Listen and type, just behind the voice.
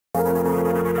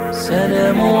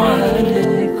السلام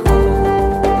عليكم.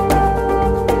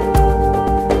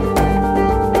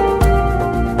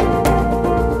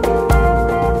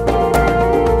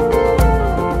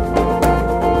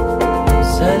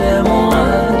 السلام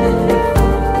عليكم.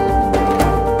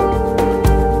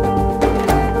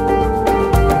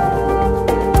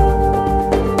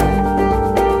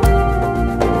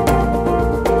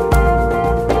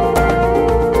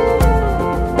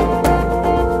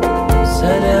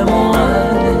 السلام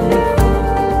عليكم.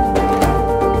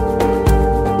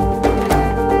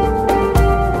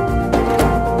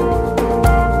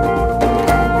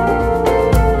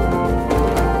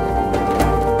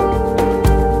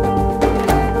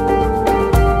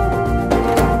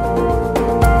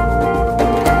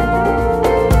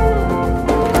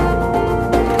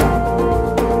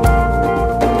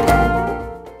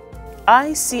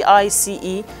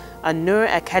 ICICE Al-Noor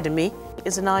Academy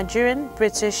is a Nigerian,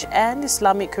 British and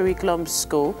Islamic curriculum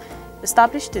school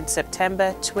established in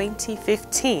September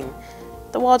 2015.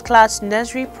 The world-class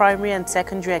nursery, primary and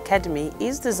secondary academy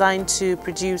is designed to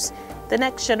produce the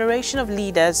next generation of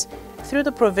leaders through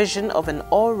the provision of an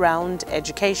all-round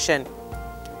education.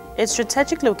 Its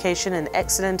strategic location and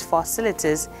excellent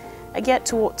facilities are geared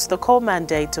towards the core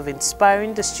mandate of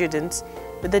inspiring the students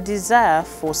with a desire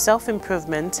for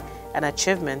self-improvement and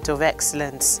achievement of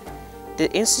excellence.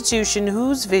 The institution,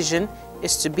 whose vision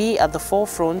is to be at the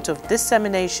forefront of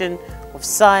dissemination of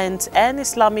science and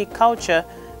Islamic culture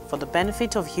for the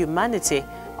benefit of humanity,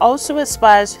 also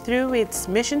aspires through its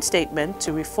mission statement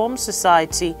to reform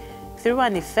society through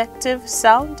an effective,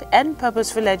 sound and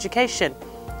purposeful education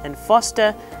and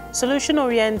foster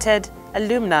solution-oriented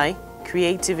alumni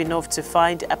creative enough to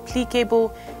find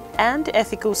applicable and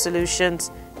ethical solutions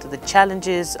to the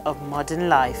challenges of modern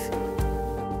life.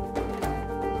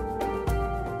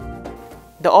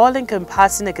 The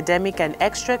all-encompassing academic and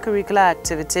extracurricular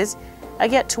activities are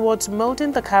geared towards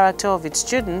molding the character of its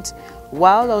students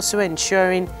while also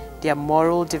ensuring their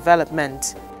moral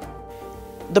development.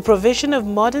 The provision of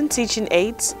modern teaching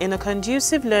aids in a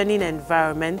conducive learning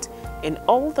environment in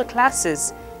all the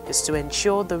classes is to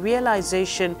ensure the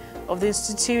realization of the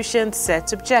institution's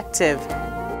set objective.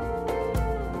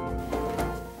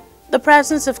 The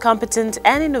presence of competent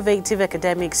and innovative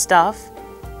academic staff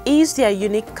is their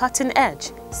unique cutting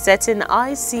edge, setting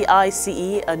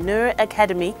ICICE Al-Noor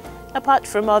Academy apart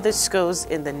from other schools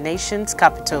in the nation's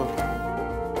capital.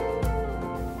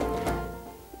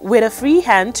 With a free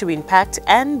hand to impact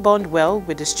and bond well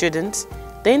with the students,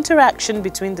 the interaction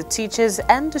between the teachers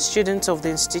and the students of the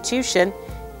institution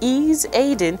is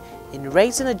aiding in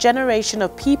raising a generation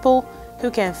of people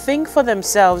who can think for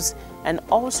themselves and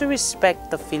also respect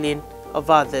the feeling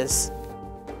of others.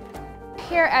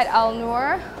 Here at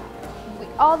Al-Noor,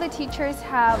 all the teachers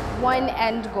have one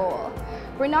end goal.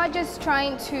 We're not just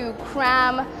trying to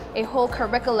cram a whole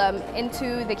curriculum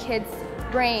into the kids'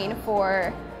 brain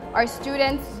for our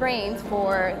students' brains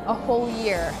for a whole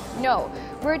year. No,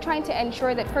 we're trying to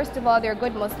ensure that first of all, they're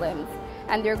good Muslims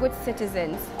and they're good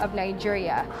citizens of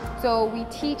Nigeria. So we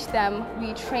teach them,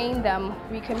 we train them,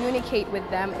 we communicate with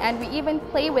them, and we even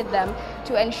play with them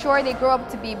to ensure they grow up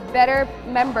to be better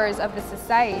members of the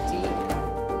society.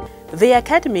 The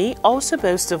Academy also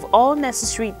boasts of all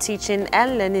necessary teaching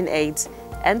and learning aids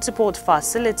and support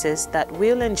facilities that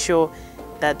will ensure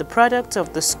that the product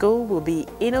of the school will be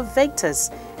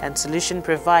innovators and solution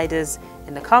providers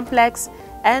in the complex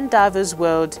and diverse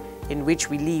world in which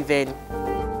we live in.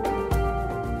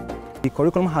 The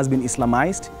curriculum has been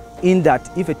Islamized in that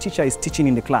if a teacher is teaching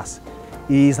in the class,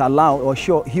 he is allowed, or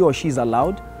he or she is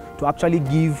allowed, to actually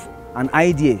give an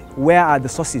idea where are the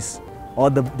sources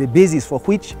or the basis for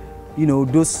which, you know,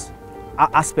 those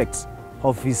aspects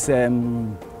of his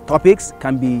topics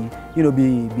can be, you know,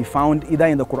 be found either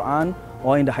in the Quran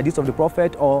or in the Hadith of the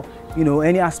Prophet, or, you know,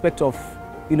 any aspect of,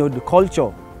 you know, the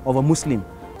culture of a Muslim.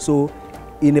 So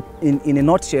in a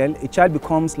nutshell, a child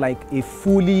becomes like a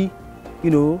fully, you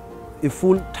know, a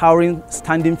full towering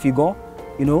standing figure,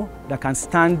 you know, that can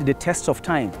stand the test of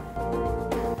time.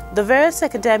 The various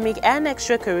academic and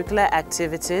extracurricular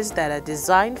activities that are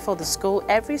designed for the school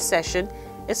every session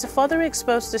is to further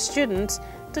expose the students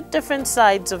to different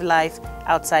sides of life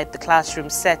outside the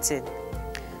classroom setting.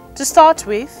 To start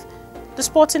with, the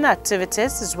sporting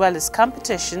activities as well as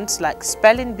competitions like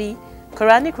spelling bee,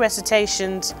 Quranic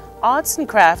recitations, arts and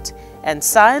craft, and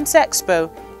science expo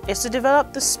is to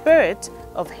develop the spirit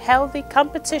of healthy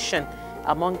competition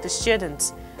among the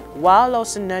students, while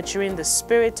also nurturing the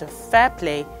spirit of fair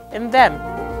play in them.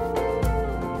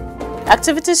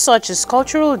 Activities such as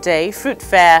Cultural Day, Fruit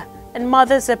Fair, and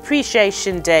Mother's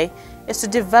Appreciation Day is to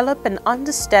develop an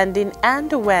understanding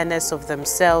and awareness of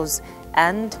themselves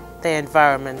and their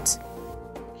environment.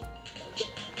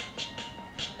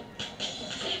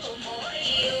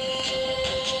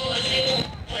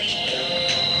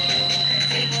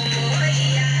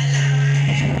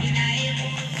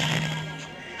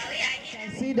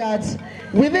 See that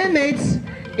within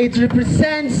it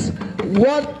represents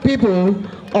what people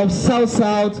of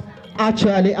South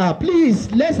actually are. Please,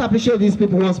 let's appreciate these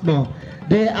people once more.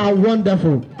 They are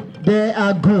wonderful. They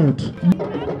are good.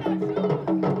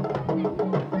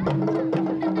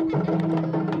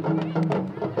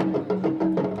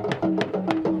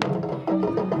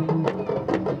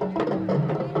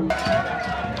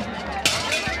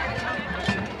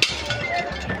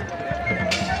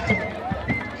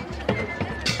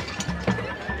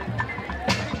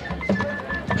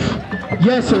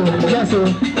 Yes, sir. Yes, sir.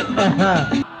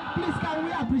 Please, can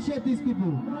we appreciate these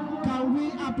people? Can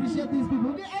we appreciate these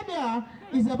people? The area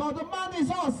is about the man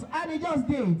is us, and he just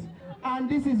did. And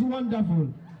this is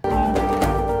wonderful.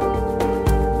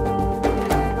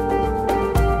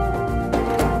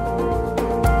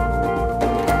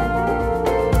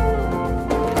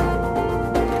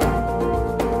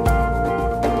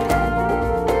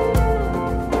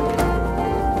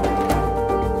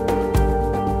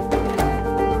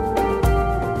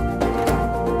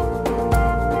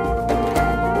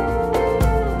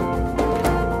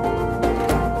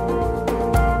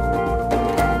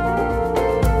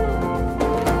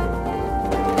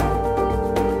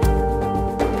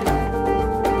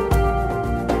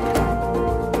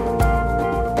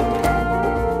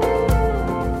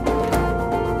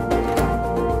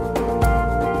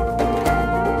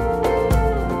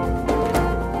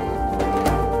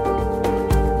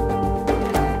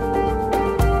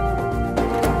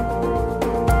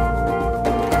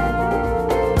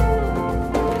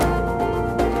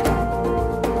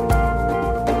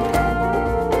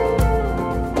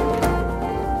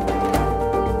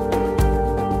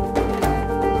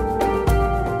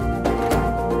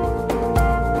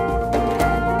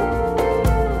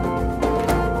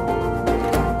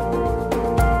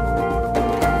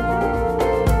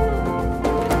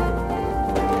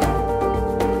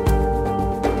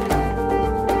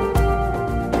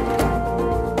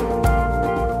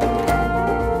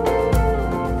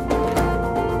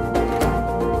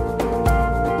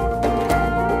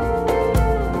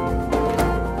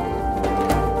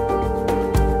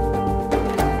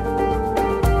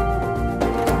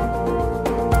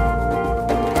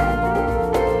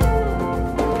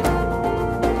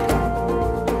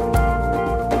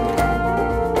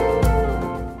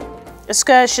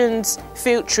 Excursions,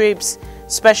 field trips,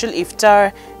 special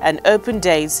iftar and open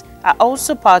days are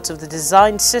also part of the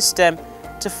design system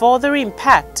to further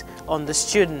impact on the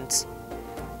students.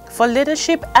 For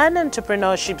leadership and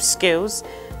entrepreneurship skills,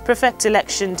 Prefect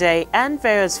Election Day and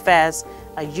various fairs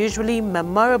are usually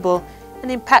memorable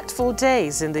and impactful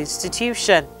days in the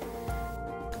institution.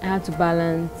 I had to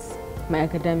balance my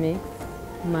academics,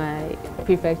 my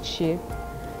prefectship,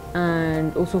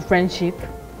 and also friendship.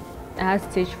 I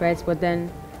had stage fright, but then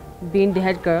being the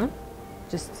head girl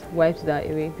just wiped that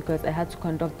away because I had to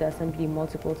conduct the assembly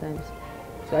multiple times.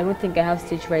 So I don't think I have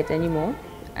stage fright anymore.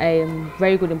 I am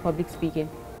very good in public speaking.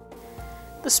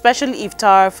 The special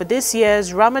iftar for this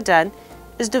year's Ramadan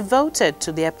is devoted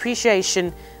to the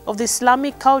appreciation of the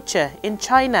Islamic culture in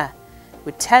China,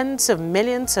 with tens of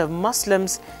millions of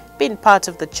Muslims being part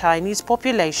of the Chinese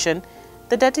population.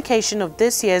 The dedication of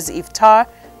this year's iftar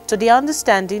to the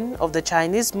understanding of the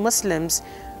Chinese Muslims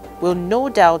will no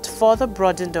doubt further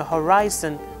broaden the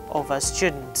horizon of our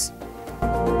students.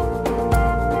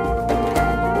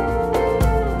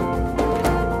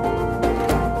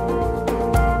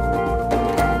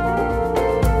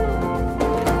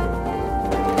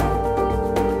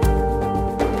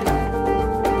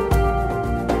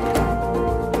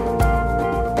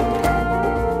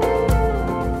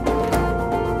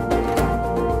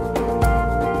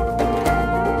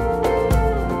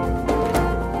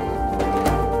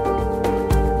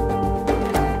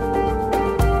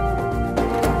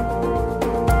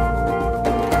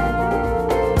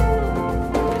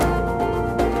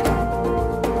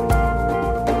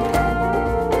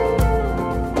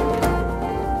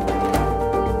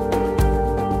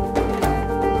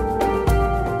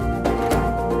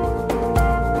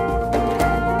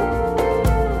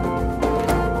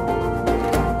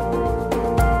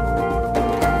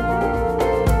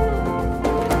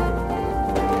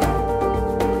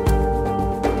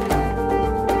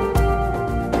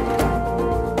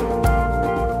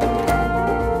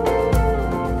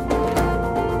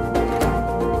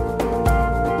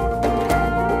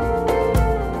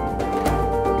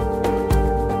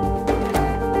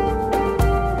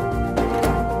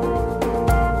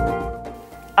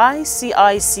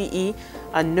 ICICE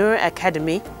Al-Noor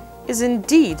Academy is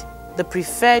indeed the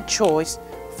preferred choice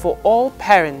for all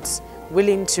parents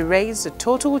willing to raise a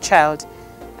total child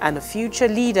and a future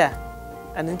leader,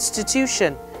 an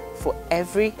institution for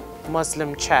every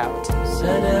Muslim child.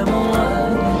 سلام